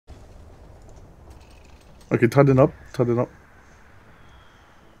Okay, tighten up. Tighten up.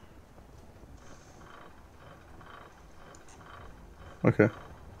 Okay.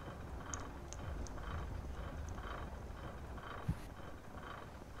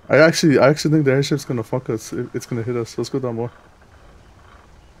 I actually think the airship's gonna fuck us. It's gonna hit us. Let's go down more.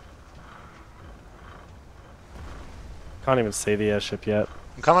 Can't even see the airship yet.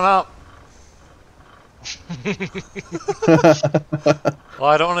 I'm coming up. Well,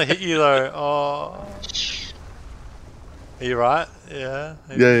 I don't want to hit you though. Oh. Are you right? Yeah.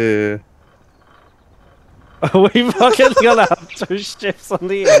 Yeah. Are we fucking gonna have 2 ships on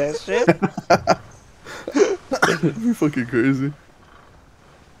the airship? That'd be fucking crazy.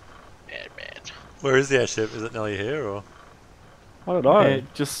 Man. Where is the airship? Is it nearly here or? I don't know. It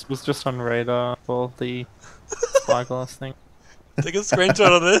was just on radar for the spyglass thing. Take a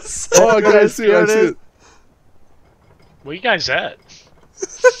screenshot of this. Oh, okay, I see it. Where you guys at?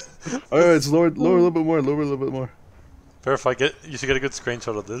 Alright, it's lower a little bit more. Verify, you should get a good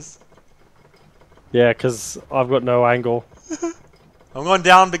screenshot of this. Yeah, because I've got no angle. I'm going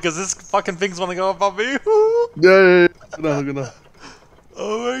down because this fucking thing's want to go above me. Yeah. Good enough.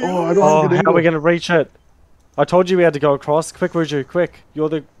 Oh my god. Oh, I don't have a good how are we angle. gonna reach it? I told you we had to go across. Quick, Ruju, quick. You're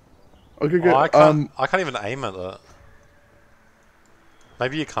the... Okay, good. Oh, I can't even aim at it.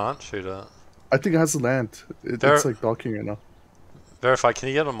 Maybe you can't shoot it. I think it has to land. It's like docking right now. Verify, can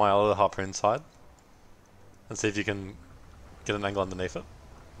you get on my other harpoon side? And see if you can get an angle underneath it?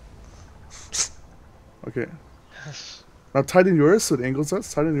 Okay. Now tighten yours so it angles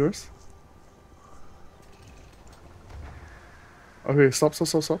us. Tighten yours. Okay, stop.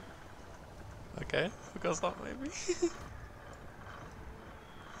 Okay, we gotta stop maybe.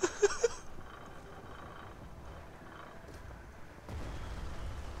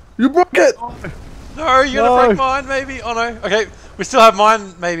 You broke it! No, you're gonna break mine maybe? Oh no. Okay, we still have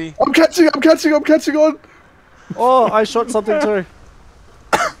mine maybe. I'm catching on! Oh, I shot something too.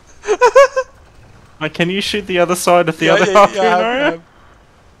 Like, can you shoot the other side of the other harpoon?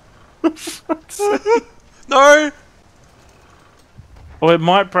 No! Well, it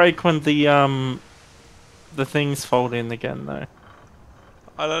might break when the things fold in again, though.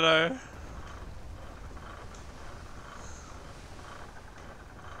 I don't know.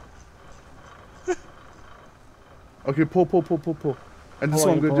 Okay, pull. And this is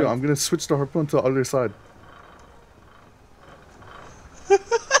what I'm gonna do. I'm gonna switch the harpoon to the other side.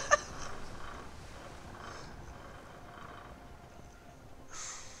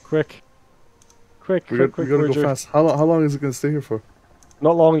 Quick, We gotta go Ruju. fast. How long is it gonna stay here for?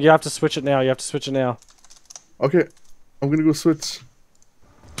 Not long, you have to switch it now, Okay, I'm gonna go switch.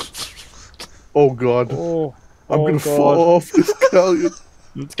 Oh god. Oh, I'm gonna fall off this galleon.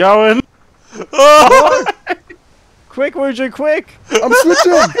 It's going! Oh! Quick, Ruju, quick! I'm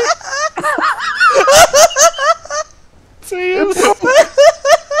switching! See him!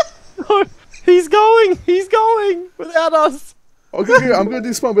 He's going! Without us! Okay, I'm gonna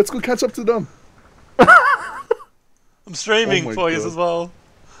despawn. Let's go catch up to them. I'm streaming Oh my for you God. as well.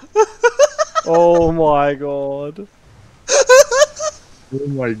 Oh my god. Oh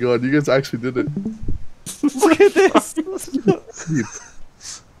my god, you guys actually did it. Look at this!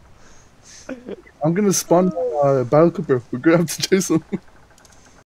 I'm gonna spawn Battle Cooper. We're gonna have to chase him.